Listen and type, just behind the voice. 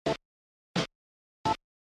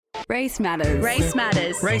Race matters. Race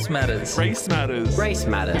matters. Race matters. Race matters. Race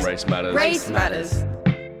matters. Race matters. Race matters.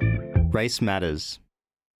 Race matters.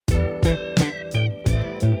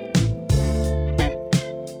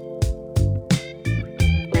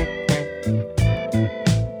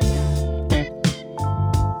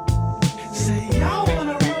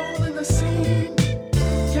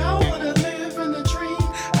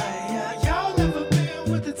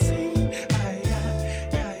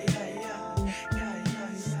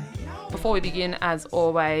 Before we begin, as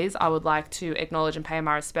always, I would like to acknowledge and pay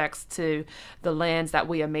my respects to the lands that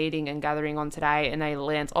we are meeting and gathering on today, and they are the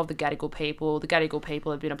lands of the Gadigal people. The Gadigal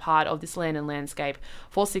people have been a part of this land and landscape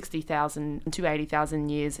for 60,000 to 80,000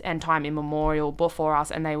 years and time immemorial before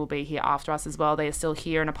us, and they will be here after us as well. They are still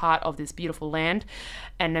here and a part of this beautiful land,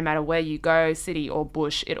 and no matter where you go, city or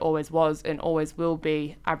bush, it always was and always will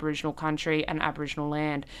be Aboriginal country and Aboriginal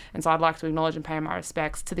land. And so I'd like to acknowledge and pay my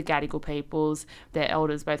respects to the Gadigal peoples, their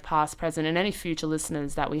elders, both past, present, and any future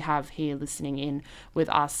listeners that we have here listening in with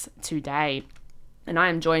us today. And I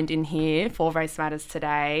am joined in here for Race Matters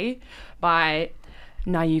today by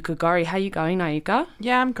Nayuka Gorrie. How are you going, Nayuka?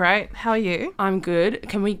 Yeah, I'm great. How are you? I'm good.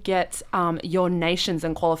 Can we get your nations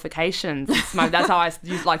and qualifications? That's how I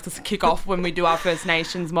like to kick off when we do our First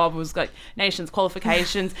Nations mob. It was like nations,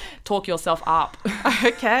 qualifications, talk yourself up.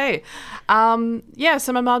 Okay.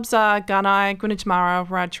 So my mobs are Gunai, Gunatamara,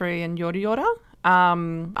 Wiradjuri and Yorta Yorta.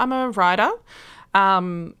 I'm a writer.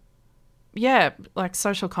 Like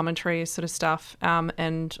social commentary sort of stuff,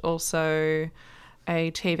 and also a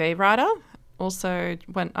TV writer. Also,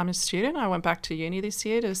 when I'm a student, I went back to uni this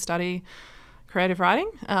year to study creative writing,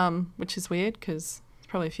 which is weird because it's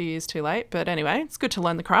probably a few years too late. But anyway, it's good to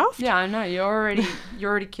learn the craft. Yeah, I know. You're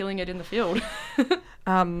already killing it in the field.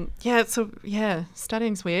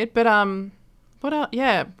 Studying's weird. But what else?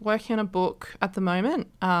 Yeah, working on a book at the moment.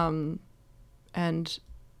 And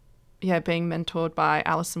being mentored by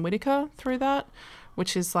Alison Whittaker through that,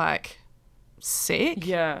 which is like sick.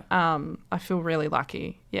 Yeah. I feel really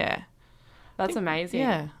lucky. Yeah. That's amazing.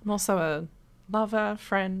 Yeah. I'm also a lover,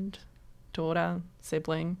 friend, daughter,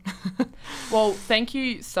 sibling. Well, thank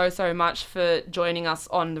you so much for joining us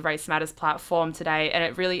on the Race Matters platform today. And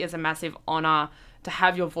it really is a massive honour to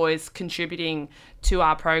have your voice contributing to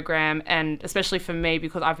our program, and especially for me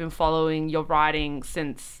because I've been following your writing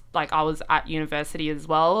since like I was at university as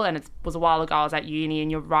well, and it was a while ago I was at uni,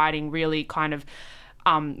 and your writing really kind of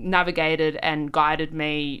navigated and guided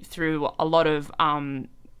me through a lot of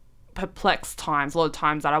perplexed times, a lot of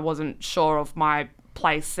times that I wasn't sure of my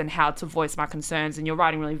place and how to voice my concerns, and your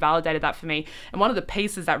writing really validated that for me. And one of the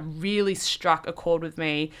pieces that really struck a chord with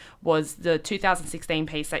me was the 2016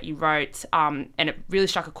 piece that you wrote, and it really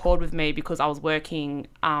struck a chord with me because I was working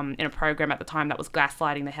in a program at the time that was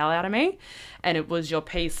gaslighting the hell out of me, and it was your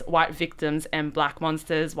piece White Victims and Black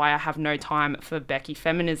Monsters, Why I Have No Time for Becky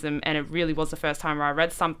Feminism. And it really was the first time where I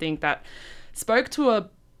read something that spoke to a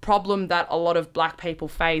problem that a lot of Black people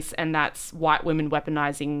face, and that's white women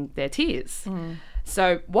weaponizing their tears.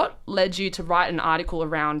 So what led you to write an article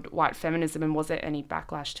around white feminism, and was there any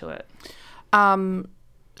backlash to it?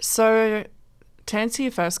 So to answer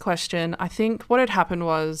your first question, I think what had happened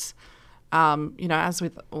was, as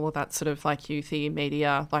with all of that sort of like youthy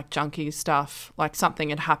media, like junkie stuff, like something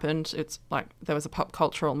had happened. It's like there was a pop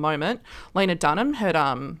cultural moment. Lena Dunham had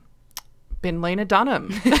been Lena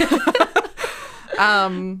Dunham.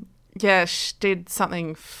 She did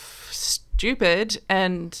something stupid,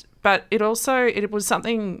 but it was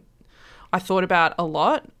something I thought about a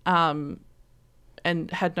lot, and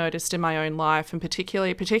had noticed in my own life, and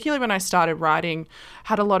particularly when I started writing,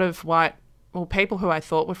 had a lot of people who I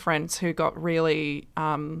thought were friends who got really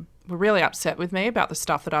were really upset with me about the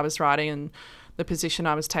stuff that I was writing and the position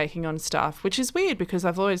I was taking on stuff, which is weird because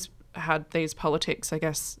I've always had these politics, I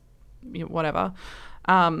guess, whatever.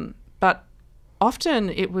 But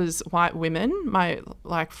often it was white women, my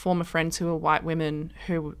like former friends who were white women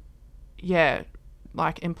who,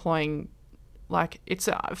 employing, it's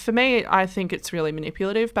for me, I think it's really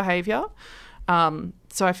manipulative behaviour.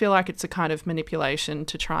 So I feel like it's a kind of manipulation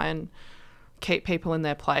to try and keep people in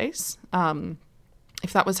their place.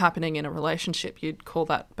 If that was happening in a relationship, you'd call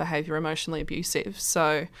that behaviour emotionally abusive.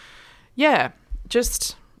 So,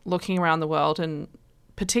 just looking around the world, and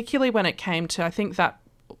particularly when it came to, I think that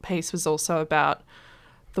piece was also about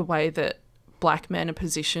the way that Black men are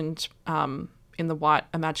positioned in the white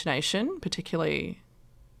imagination, particularly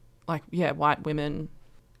white women.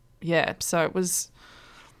 Yeah, so it was,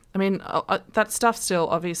 that stuff still,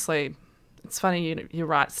 obviously, it's funny you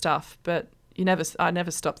write stuff, but I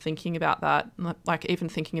never stopped thinking about that. Like even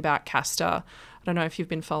thinking about Castor. I don't know if you've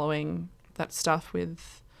been following that stuff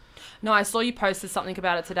with No, I saw you posted something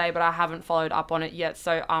about it today, but I haven't followed up on it yet.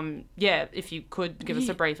 So, yeah, if you could give us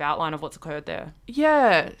a brief outline of what's occurred there.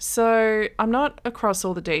 Yeah, so I'm not across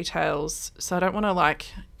all the details, so I don't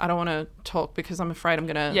want to talk because I'm afraid I'm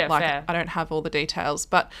going to, fair. I don't have all the details.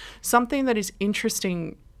 But something that is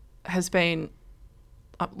interesting has been,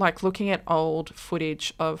 looking at old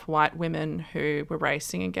footage of white women who were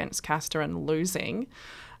racing against Castor and losing.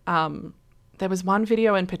 There was one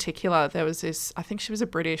video in particular, there was this, I think she was a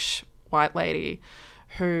British white lady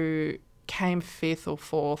who came 5th or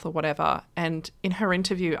 4th or whatever, and in her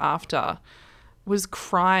interview after was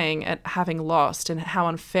crying at having lost and how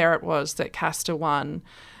unfair it was that Castor won.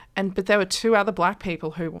 But there were 2 other black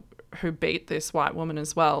people who beat this white woman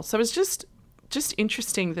as well. So it was just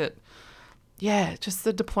interesting that, just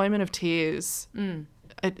the deployment of tears.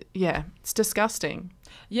 It's disgusting.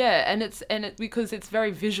 Yeah, and because it's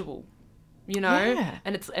very visual.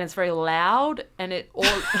 And it's very loud, and it all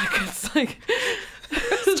it's like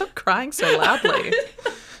stop crying so loudly.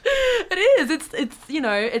 It is.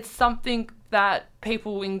 It's something that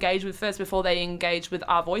people engage with first before they engage with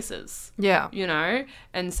our voices. Yeah.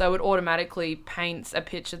 And so it automatically paints a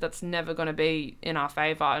picture that's never going to be in our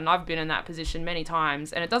favor. And I've been in that position many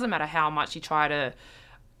times, and it doesn't matter how much you try to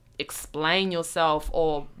explain yourself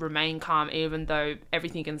or remain calm, even though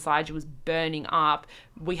everything inside you is burning up.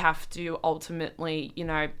 We have to ultimately,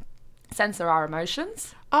 censor our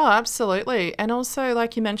emotions. Oh, absolutely. And also,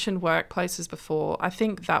 like you mentioned workplaces before, I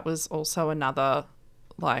think that was also another,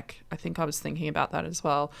 I think I was thinking about that as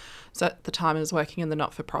well. So at the time I was working in the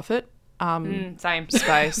not-for-profit same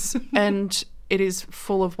space, and it is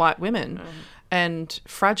full of white women and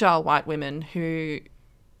fragile white women who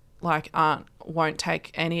won't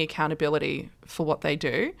take any accountability for what they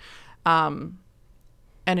do, and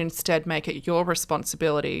instead make it your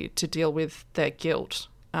responsibility to deal with their guilt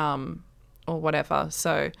or whatever.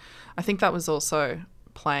 So I think that was also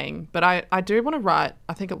playing. But I do want to write,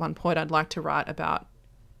 I think at one point I'd like to write about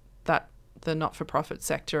the not-for-profit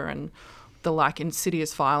sector and the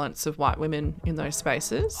insidious violence of white women in those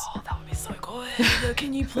spaces. Oh, that would be so good.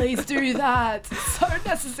 Can you please do that? It's so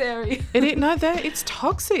necessary. It's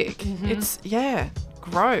toxic. Mm-hmm. It's,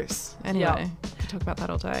 gross. Anyway, we could talk about that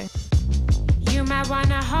all day. You might want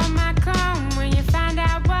to hold my comb when you find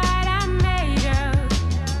out what I'm made of.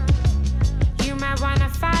 You might want to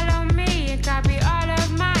follow me and copy all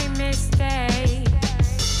of my mistakes.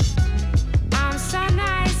 I'm so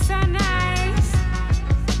nice, so nice.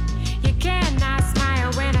 You cannot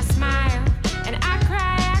smile when I smile, and I cry.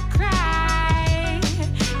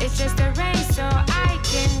 It's just a race so I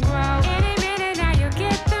can grow. Any minute now you'll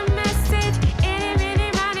get the message. Any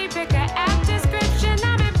minute, money, pick a app description.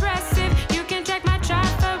 I'm impressive. You can check my chart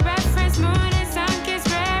for reference. Moon and sun kiss,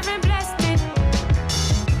 rare and blessed.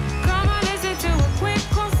 Come on, listen to a quick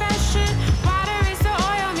confession. Water is the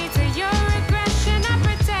oil, me to your regression. I'm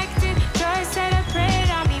protected. Joy celebrate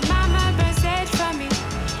on me. Mama burn sage for me.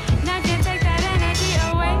 Nothing take that energy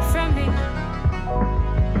away from me.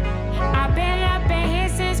 I've been up in here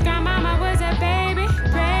since grandmama was a baby.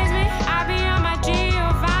 Praise me. I be on my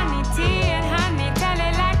Giovanni, tea and honey. Tell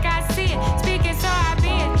it like I see it. Speak it so I be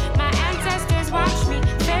it. My ancestors watch me.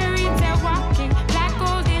 Fairy tale walking. Black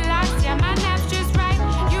Goldilocks. Yeah, my nap's just right.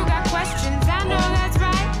 You got questions. I know that's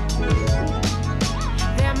right.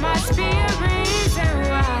 There must be a reason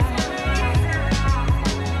why.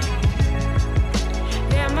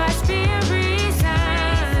 There must be a reason.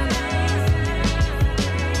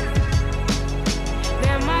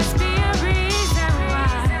 There must be a reason why.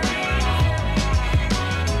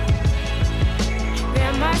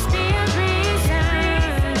 There must be a reason.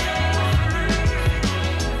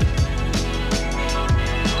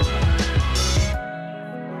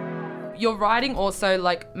 Your writing also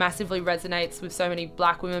massively resonates with so many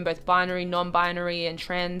black women, both binary, non-binary and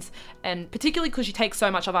trans, and particularly because you take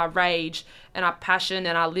so much of our rage and our passion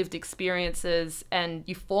and our lived experiences and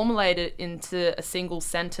you formulate it into a single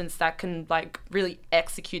sentence that can really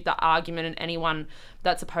execute the argument in anyone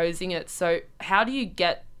that's opposing it. So how do you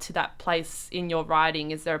get to that place in your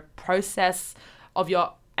writing? Is there a process of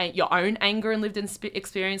your own anger and lived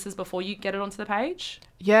experiences before you get it onto the page?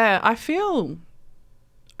 Yeah, I feel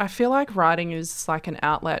like writing is like an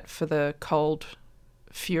outlet for the cold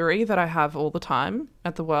fury that I have all the time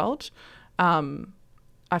at the world.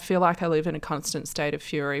 I feel like I live in a constant state of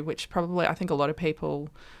fury, which probably I think a lot of people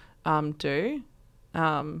do.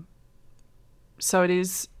 So it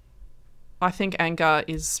is, I think anger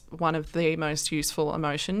is one of the most useful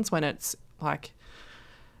emotions when it's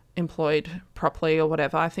employed properly or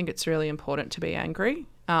whatever. I think it's really important to be angry.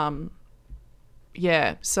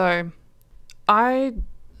 So I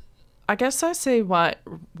I guess I see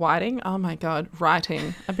writing. Oh my God,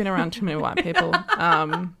 writing. I've been around too many white people.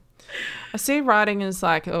 I see writing as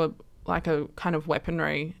like a kind of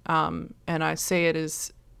weaponry, and I see it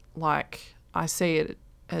as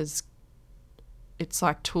it's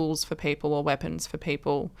like tools for people or weapons for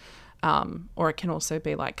people, or it can also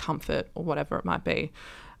be like comfort or whatever it might be.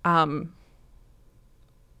 I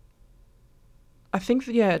think,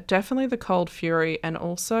 definitely the cold fury, and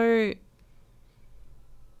also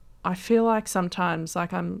I feel like sometimes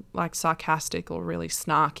like I'm like sarcastic or really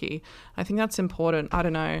snarky. I think that's important. I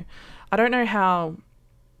don't know how.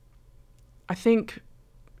 I think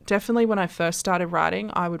definitely when I first started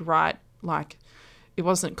writing, I would write like it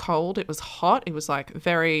wasn't cold, it was hot. It was like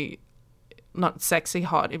very not sexy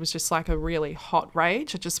hot. It was just like a really hot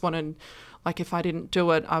rage. I just wanted, like, if I didn't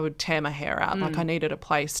do it, I would tear my hair out. Like I needed a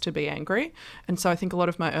place to be angry. And so I think a lot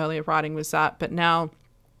of my earlier writing was that. But now,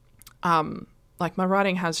 like my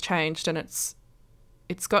writing has changed and it's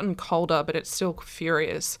gotten colder, but it's still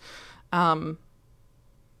furious. I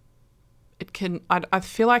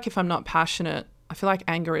feel like if I'm not passionate, I feel like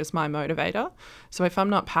anger is my motivator. So if I'm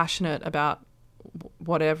not passionate about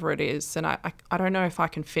whatever it is, then I don't know if I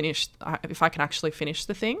can actually finish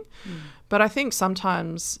the thing. But I think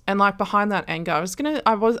sometimes, and like behind that anger,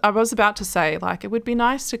 I was about to say like it would be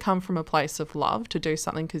nice to come from a place of love, to do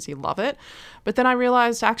something because you love it. But then I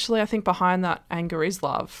realized actually I think behind that anger is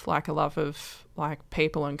love, like a love of like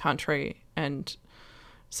people and country. And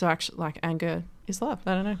so actually like anger is love.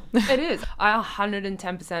 I don't know. It is. I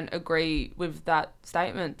 110% agree with that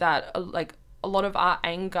statement that like a lot of our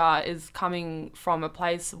anger is coming from a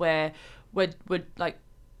place where we're like,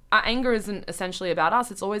 our anger isn't essentially about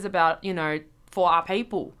us. It's always about, for our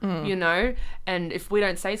people, and if we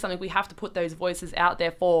don't say something, we have to put those voices out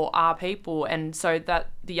there for our people. And so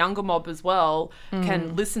that the younger mob as well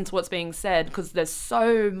can listen to what's being said, because there's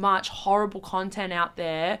so much horrible content out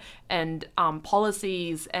there, and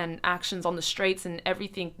policies and actions on the streets and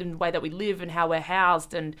everything, in the way that we live and how we're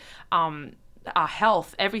housed, and our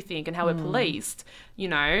health, everything, and how we're policed,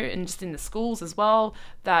 and just in the schools as well,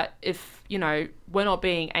 that if, we're not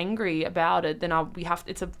being angry about it, then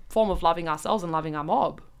it's a form of loving ourselves and loving our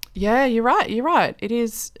mob. Yeah, you're right. It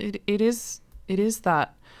is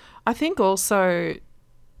that. I think also,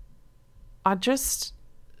 I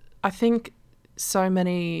think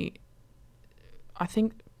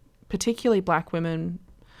particularly Black women,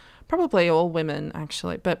 probably all women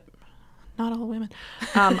actually, but not all women.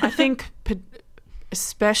 I think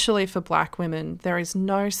especially for Black women, there is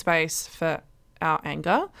no space for our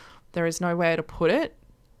anger. There is nowhere to put it.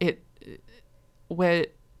 I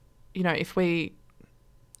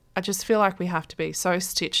just feel like we have to be so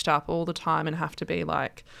stitched up all the time and have to be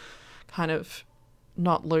like kind of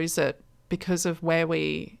not lose it because of where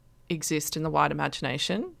we exist in the wide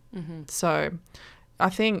imagination. So I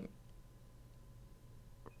think,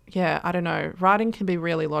 I don't know, writing can be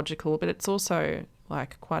really logical, but it's also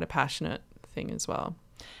like quite a passionate thing as well.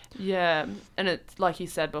 Yeah, and it's like you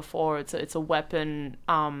said before, it's a weapon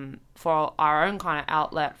for our own kind of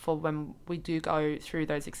outlet for when we do go through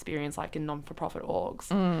those experiences, like in non-for-profit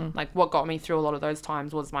orgs. Like what got me through a lot of those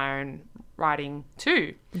times was my own writing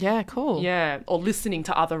too. Yeah, cool. Yeah, or listening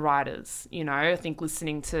to other writers. I think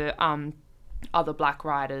listening to other Black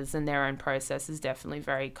writers and their own process is definitely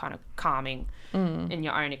very kind of calming in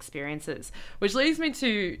your own experiences. Which leads me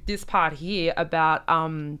to this part here about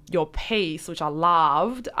your piece, which I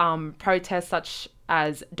loved. Protests such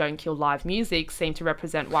as Don't Kill Live Music seem to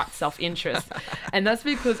represent white self-interest. And that's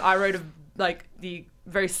because I wrote the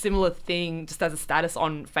very similar thing just as a status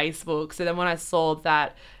on Facebook. So then when I saw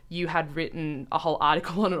that you had written a whole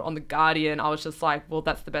article on it on The Guardian, I was just like, well,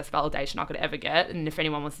 that's the best validation I could ever get. And if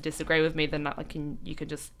anyone wants to disagree with me, then you can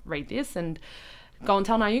just read this and go and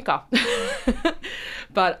tell Nayuka.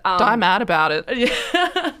 But I'm mad about it.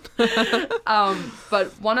 Yeah.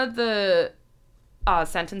 But one of the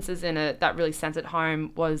sentences in it that really sent it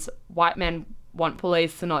home was, white men want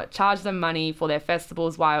police to not charge them money for their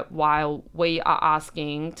festivals while we are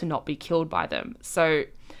asking to not be killed by them. So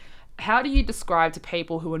how do you describe to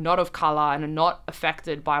people who are not of colour and are not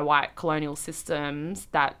affected by white colonial systems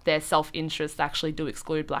that their self-interests actually do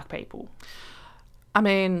exclude Black people? I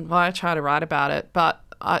mean, well, I try to write about it, but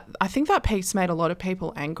I think that piece made a lot of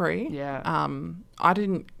people angry. Yeah. I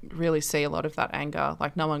didn't really see a lot of that anger.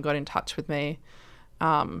 Like, no one got in touch with me.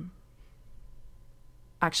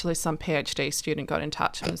 Actually, some PhD student got in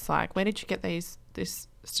touch and was like, where did you get this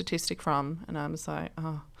statistic from? And I was like,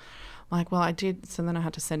 oh. Like, well, I did. So then I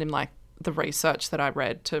had to send him like the research that I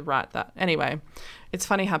read to write that. Anyway, it's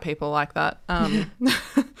funny how people like that. I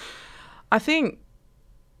think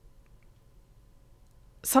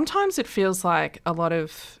sometimes it feels like a lot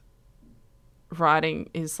of writing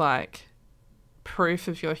is like proof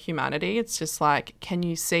of your humanity. It's just like, can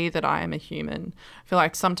you see that I am a human? I feel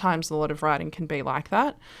like sometimes a lot of writing can be like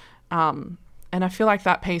that. And I feel like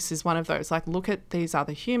that piece is one of those, like, look at these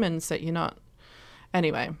other humans that you're not.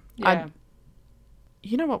 Anyway, Yeah.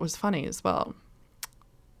 you know what was funny as well,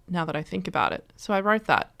 now that I think about it? So I wrote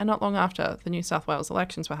that, and not long after, the New South Wales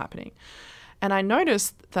elections were happening. And I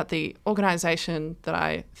noticed that the organisation that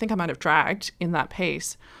I think I might have dragged in that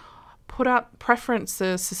piece put up preference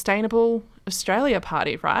the Sustainable Australia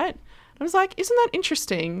Party, right? I was like, isn't that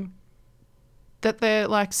interesting that they're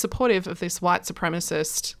like supportive of this white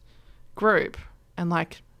supremacist group? And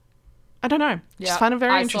like, I don't know, just find it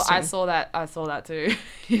very interesting. I saw that too.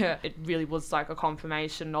 Yeah, it really was like a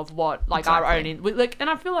confirmation of what like our own and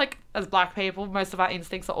I feel like as Black people, most of our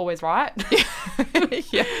instincts are always right.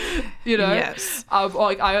 Yeah, you know. Yes.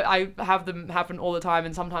 Like I have them happen all the time,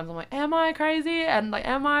 and sometimes I'm like, am I crazy? And like,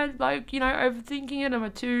 am I like, you know, overthinking it? Am I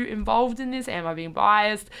too involved in this? Am I being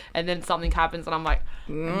biased? And then something happens, and I'm like,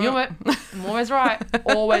 I knew it. I'm always right.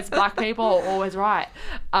 Always Black people are always right.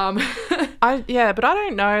 But I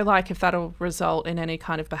don't know like if that'll result in any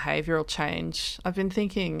kind of behavioural change. I've been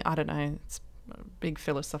thinking, I don't know, it's a big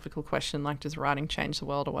philosophical question, like does writing change the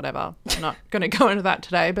world or whatever? I'm not going to go into that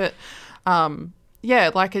today, but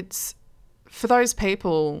like it's for those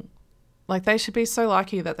people, like they should be so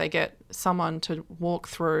lucky that they get someone to walk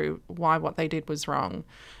through why what they did was wrong,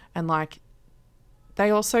 and like they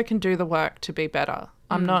also can do the work to be better.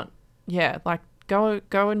 I'm not, like go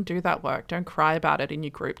and do that work. Don't cry about it in your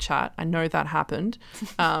group chat. I know that happened.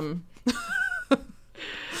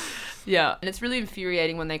 Yeah, and it's really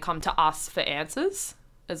infuriating when they come to us for answers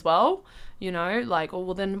as well, you know, like, oh,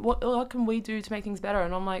 well then what can we do to make things better?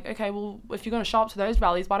 And I'm like, okay, well, if you're going to show up to those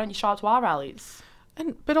rallies, why don't you show up to our rallies?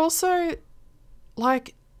 But also,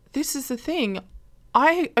 like, this is the thing,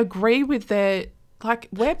 I agree with their, like,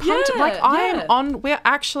 we're pumped, we're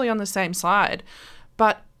actually on the same side,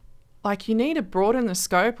 but like you need to broaden the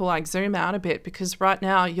scope or like zoom out a bit, because right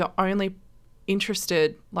now you're only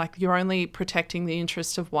interested, like you're only protecting the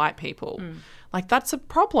interest of white people. Like that's a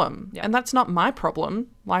problem, and that's not my problem,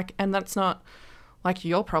 like, and that's not like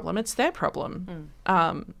your problem, it's their problem.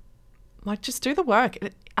 Like just do the work.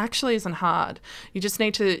 It actually isn't hard. You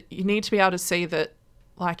need to be able to see that,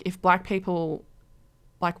 like, if Black people,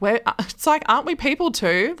 like, it's like, aren't we people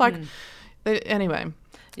too? Like, anyway,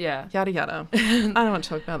 yada yada. I don't want to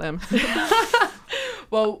talk about them.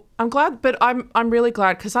 Well, I'm glad, but I'm really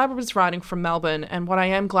glad, because I was writing from Melbourne, and what I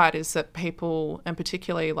am glad is that people, and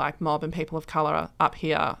particularly like mob and people of colour up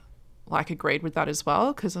here, like agreed with that as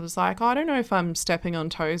well, because I was like, I don't know if I'm stepping on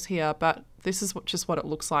toes here, but this is just what it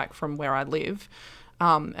looks like from where I live,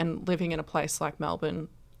 and living in a place like Melbourne.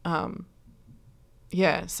 So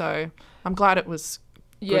I'm glad it was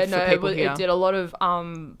good for people here. It did. A lot of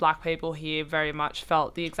Black people here very much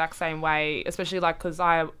felt the exact same way, especially like because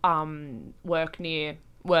I work near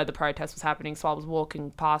where the protest was happening, so I was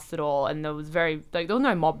walking past it all, and there was there was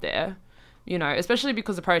no mob there, you know, especially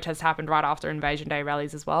because the protest happened right after Invasion Day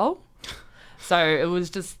rallies as well. So it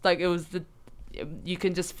was just like, you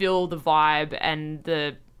can just feel the vibe, and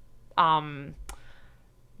the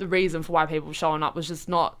reason for why people were showing up was just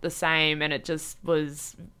not the same, and it just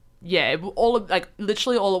was,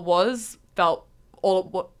 literally all it was that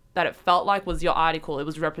it felt like was your article. It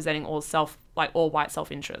was representing all white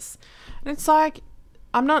self-interest. And it's like,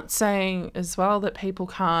 I'm not saying as well that people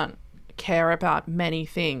can't care about many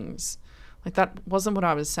things. Like, that wasn't what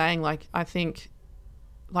I was saying. Like, I think,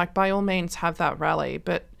 like, by all means have that rally,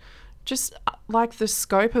 but just like the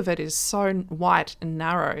scope of it is so white and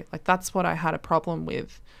narrow. Like, that's what I had a problem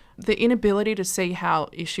with. The inability to see how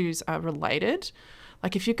issues are related.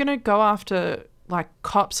 Like, if you're going to go after like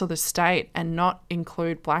cops or the state and not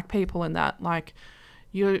include Black people in that, like,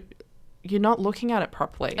 you're not looking at it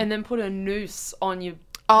properly. And then put a noose on your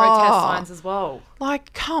protest signs as well.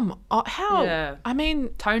 Like, come on, how? Yeah. I mean,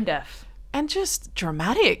 tone deaf. And just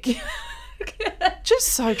dramatic. Just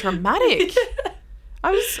so dramatic.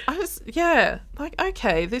 I was like,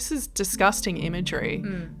 okay, this is disgusting imagery.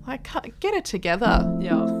 Like, get it together.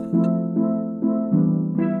 Yeah.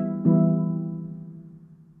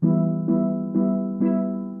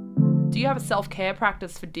 Do you have a self-care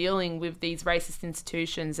practice for dealing with these racist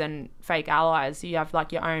institutions and fake allies? Do you have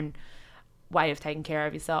like your own way of taking care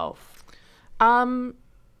of yourself?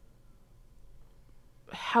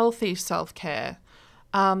 Healthy self-care.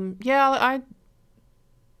 I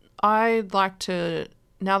like to,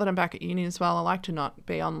 now that I'm back at uni as well, I like to not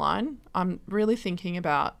be online. I'm really thinking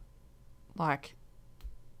about like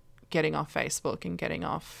getting off Facebook and getting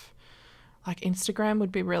off like Instagram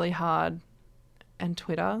would be really hard, and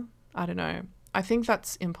Twitter. I don't know. I think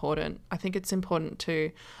that's important. I think it's important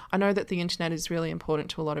to, I know that the internet is really important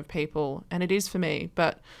to a lot of people, and it is for me,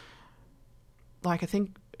 but like I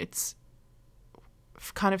think it's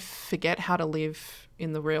kind of forget how to live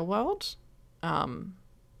in the real world.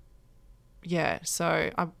 So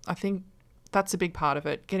I think that's a big part of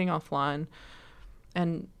it, getting offline.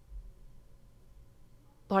 And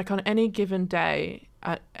like on any given day,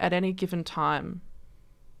 at any given time,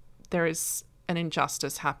 there is an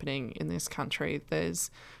injustice happening in this country. There's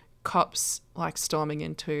cops like storming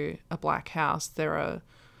into a black house. There are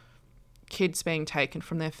kids being taken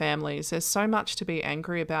from their families. There's so much to be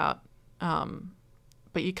angry about,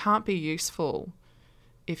 but you can't be useful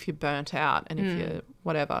if you're burnt out and if you're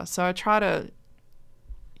whatever. So I try to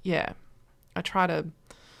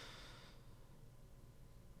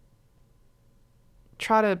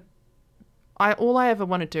all I ever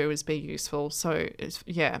want to do is be useful. So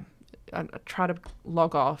I try to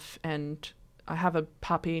log off, and I have a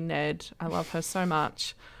puppy, Ned. I love her so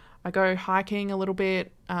much. I go hiking a little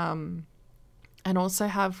bit, and also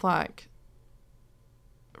have like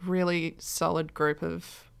really solid group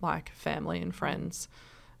of like family and friends.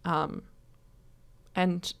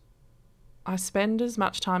 And I spend as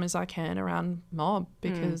much time as I can around mob,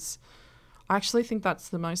 because I actually think that's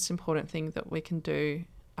the most important thing that we can do.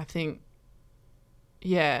 I think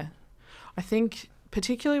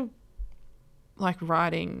particularly like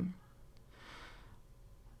writing,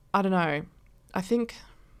 I don't know. I think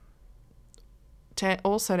to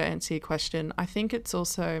answer your question, I think it's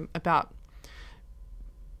also about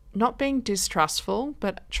not being distrustful,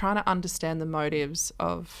 but trying to understand the motives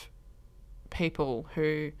of people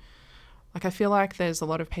who, like, I feel like there's a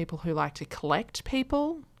lot of people who like to collect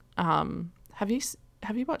people. Have you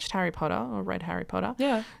watched Harry Potter or read Harry Potter?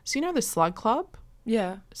 Yeah. So you know the Slug Club?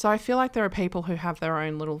 Yeah. So I feel like there are people who have their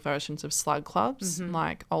own little versions of slug clubs. Mm-hmm.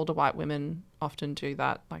 Like older white women often do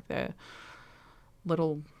that, like they're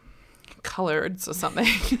little coloreds or something.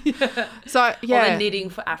 So yeah. Or the knitting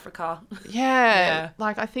for Africa. Yeah.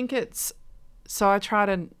 Like I think it's, so I try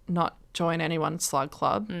to not join anyone's slug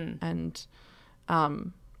club and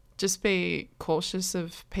just be cautious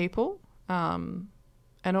of people. And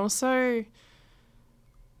also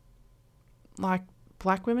like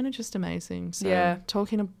Black women are just amazing. So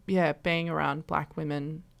being around Black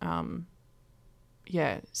women,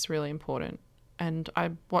 it's really important. And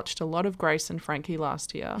I watched a lot of Grace and Frankie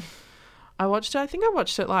last year. I think I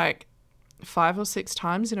watched it like 5 or 6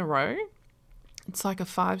 times in a row. It's like a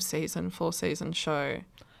 4 season show.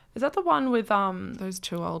 Is that the one with those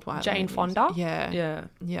 2 old white Jane ladies? Fonda?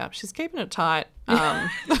 Yeah. She's keeping it tight.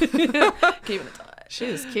 Keeping it tight. She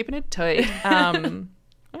is keeping it tight.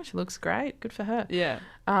 She looks great. Good for her. Yeah.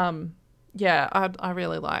 I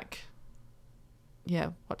really like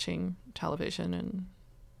watching television, and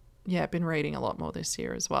I've been reading a lot more this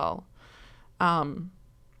year as well.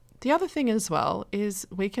 The other thing as well is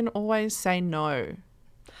we can always say no.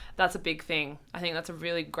 That's a big thing. I think that's a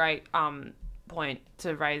really great point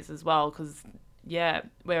to raise as well, because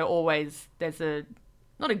we're always, there's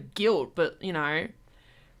not a guilt, but you know,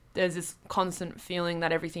 there's this constant feeling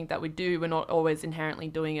that everything that we do, we're not always inherently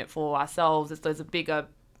doing it for ourselves. There's a bigger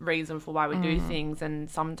reason for why we do things, and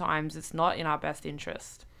sometimes it's not in our best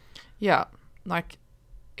interest. Yeah. Like,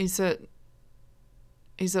 is it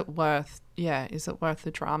worth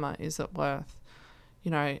the drama? Is it worth,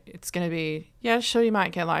 you know, it's going to be, sure, you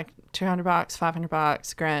might get like $200, $500,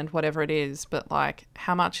 $1,000, whatever it is, but like,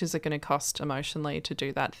 how much is it going to cost emotionally to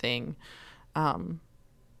do that thing?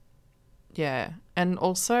 And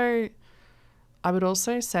also, I would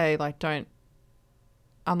also say, like, don't,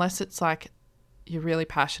 unless it's like you're really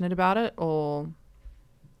passionate about it, or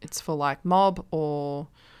it's for like mob or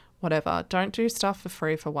whatever, don't do stuff for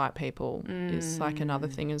free for white people is like another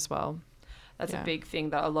thing as well. That's a big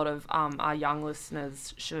thing that a lot of our young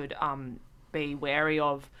listeners should be wary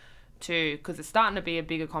of too, because it's starting to be a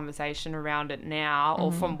bigger conversation around it now,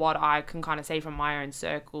 or from what I can kind of see from my own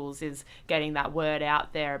circles, is getting that word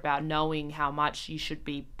out there about knowing how much you should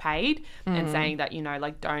be paid, and saying that, you know,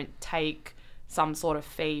 like, don't take some sort of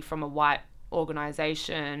fee from a white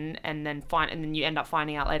organization and then you end up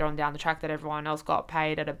finding out later on down the track that everyone else got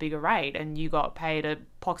paid at a bigger rate and you got paid a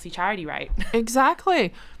poxy charity rate.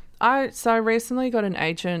 Exactly. I recently got an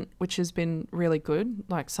agent, which has been really good,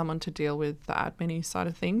 like someone to deal with the admin side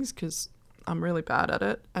of things, because I'm really bad at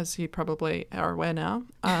it, as you probably are aware now.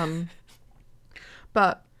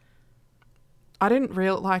 But I didn't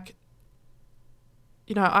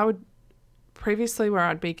I would previously, where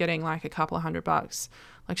I'd be getting like a couple of $100,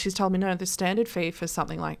 Like she's told me, no, the standard fee for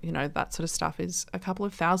something like, you know, that sort of stuff is a couple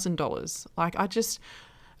of $1,000s. Like and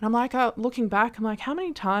I'm like, looking back, I'm like, how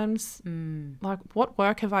many times, like what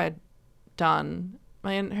work have I done?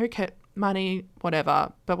 I mean, who kept money,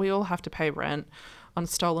 whatever, but we all have to pay rent on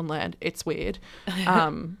stolen land. It's weird.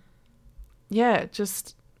 Yeah,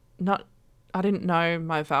 just I didn't know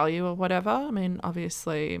my value or whatever. I mean,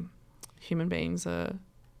 obviously human beings are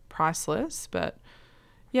priceless, but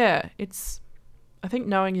yeah, I think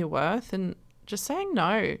knowing your worth and just saying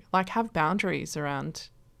no, like have boundaries around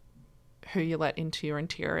who you let into your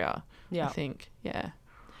interior. Yeah. I think, yeah.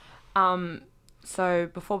 So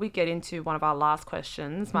before we get into one of our last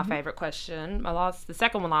questions, my favorite question, the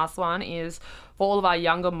second last one is for all of our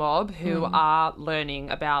younger mob who are learning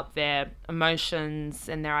about their emotions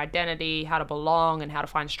and their identity, how to belong and how to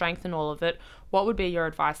find strength in all of it. What would be your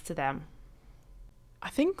advice to them? I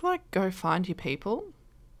think like go find your people.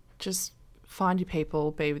 Just find your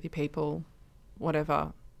people, be with your people,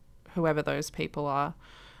 whoever those people are.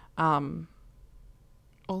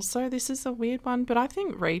 Also, this is a weird one, but I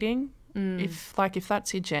think reading, if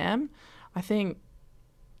that's your jam, I think,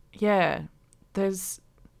 yeah,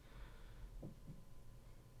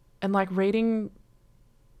 and like reading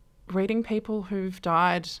people who've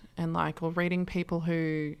died and like, or reading people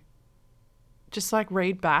who just like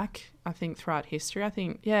read back, I think throughout history, I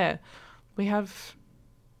think, yeah,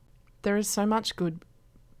 there is so much good,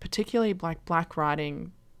 particularly like Black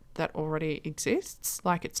writing that already exists.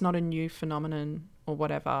 Like it's not a new phenomenon or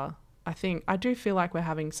whatever. I do feel like we're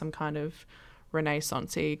having some kind of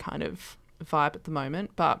renaissance-y kind of vibe at the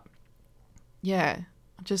moment. But yeah,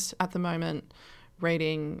 just at the moment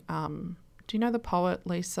reading, do you know the poet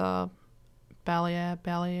Lisa Bellear?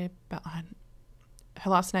 Her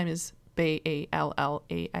last name is Bellear,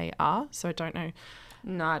 so I don't know.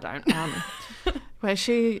 No, I don't. Where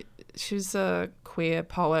she's a queer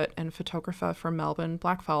poet and photographer from Melbourne,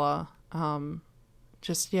 blackfella.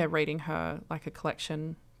 Reading her like a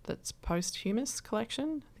collection that's posthumous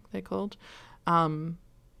collection, I think they're called. And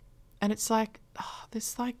it's like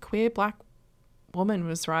this like queer Black woman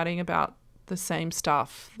was writing about the same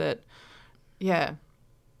stuff that, yeah,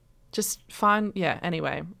 just find, yeah,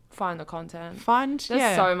 anyway. Find the content.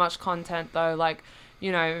 There's so much content though, like,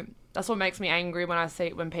 you know, that's what makes me angry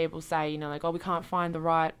when people say, you know, like, oh, we can't find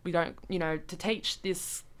we don't, you know, to teach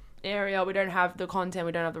this area, we don't have the content,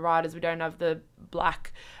 we don't have the writers, we don't have the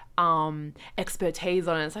Black expertise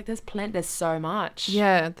on it. It's like there's so much.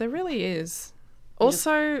 Yeah, there really is.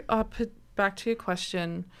 Also, back to your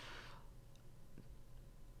question,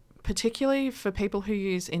 particularly for people who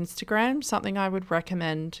use Instagram, something I would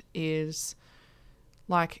recommend is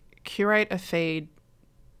like curate a feed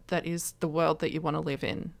that is the world that you want to live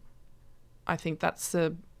in. I think that's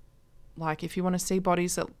if you want to see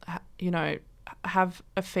bodies that, you know, have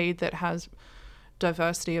a feed that has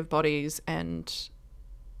diversity of bodies, and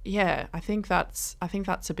yeah, I think that's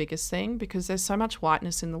the biggest thing, because there's so much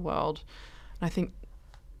whiteness in the world, and I think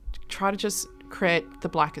try to just create the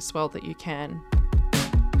blackest world that you can.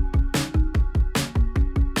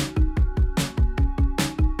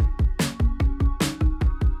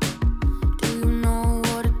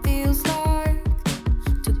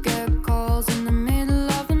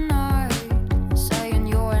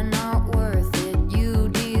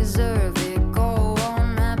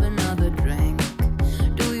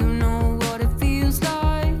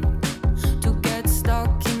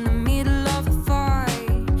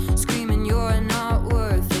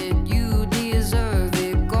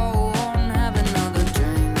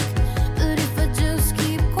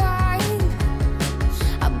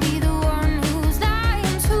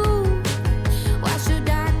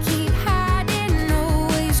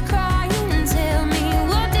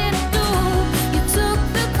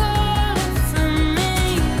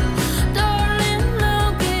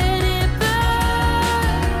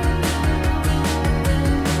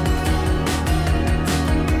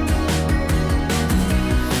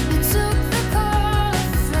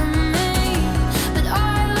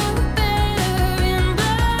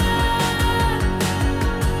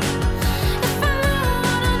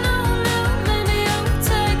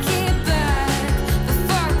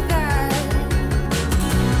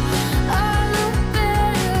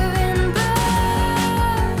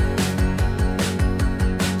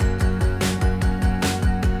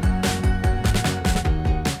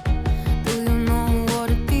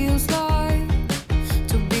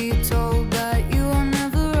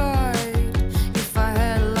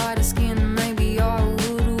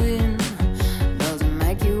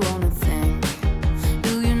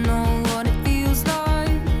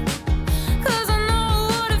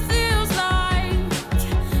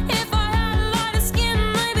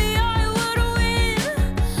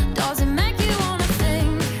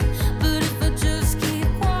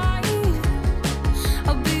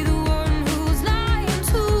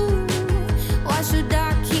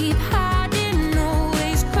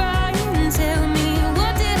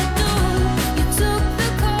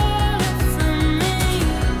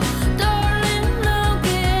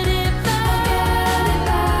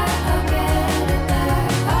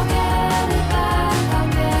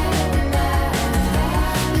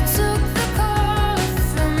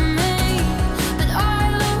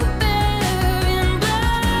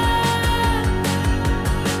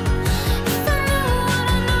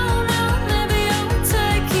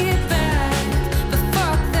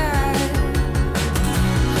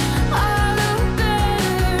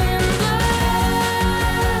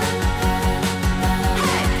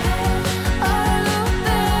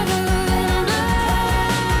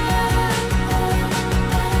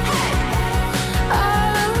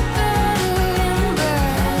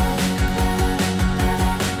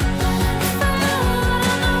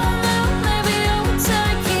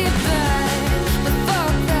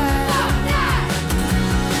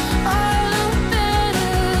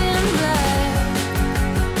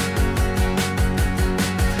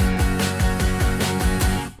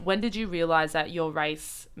 when did you realise that your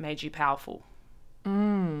race made you powerful?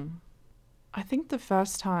 I think the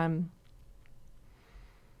first time,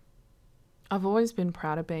 I've always been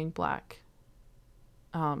proud of being Black.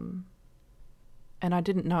 And I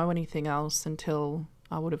didn't know anything else until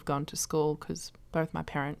I would have gone to school, because both my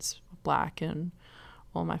parents were Black and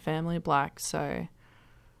all my family are Black. So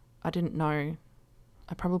I didn't know,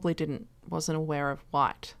 wasn't aware of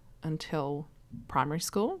white until primary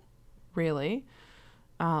school, really.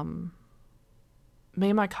 Me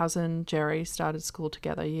and my cousin Jerry started school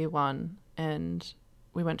together, year 1, and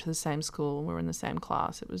we went to the same school and we were in the same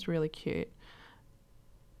class. It was really cute.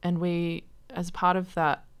 And we, as part of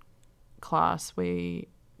that class, we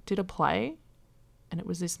did a play, and it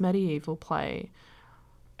was this medieval play,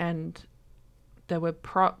 and there were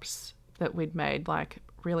props that we'd made, like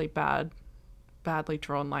really badly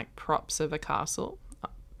drawn, like props of a castle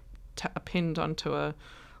pinned onto a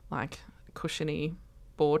like cushiony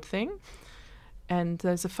board thing. And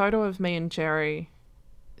there's a photo of me and Jerry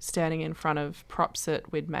standing in front of props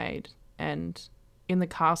that we'd made, and in the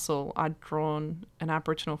castle I'd drawn an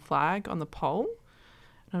Aboriginal flag on the pole.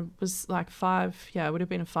 And I was like 5, I would have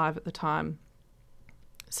been a 5 at the time.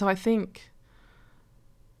 So I think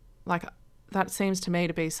like that seems to me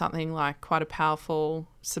to be something like quite a powerful,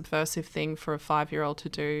 subversive thing for a 5-year-old to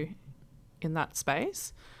do in that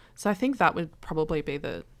space. So I think that would probably be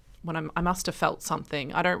when I must have felt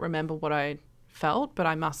something. I don't remember what I felt, but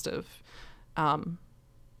I must have.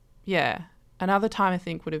 Another time I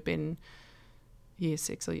think would have been year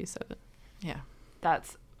 6 or year 7. Yeah.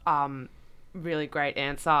 That's really great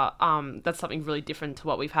answer. That's something really different to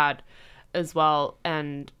what we've had as well.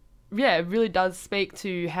 And yeah, it really does speak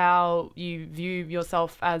to how you view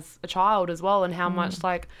yourself as a child as well, and how much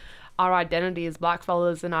like our identity as Black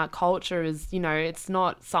fellas and our culture is, it's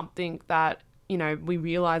not something that, we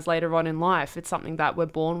realise later on in life. It's something that we're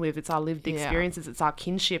born with. It's our lived experiences. It's our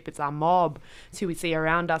kinship. It's our mob. It's who we see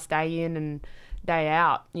around us day in and day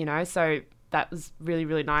out, So that was really,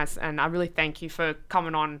 really nice. And I really thank you for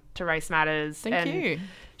coming on to Race Matters. Thank you.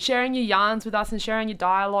 Sharing your yarns with us and sharing your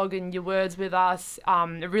dialogue and your words with us.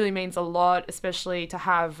 It really means a lot, especially to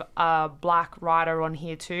have a Black writer on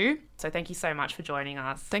here too. So thank you so much for joining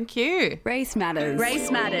us. Thank you. Race Matters. Race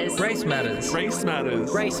Matters. Race Matters. Race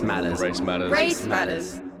Matters. Race Matters. Race Matters. Race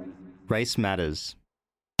Matters. Race Matters.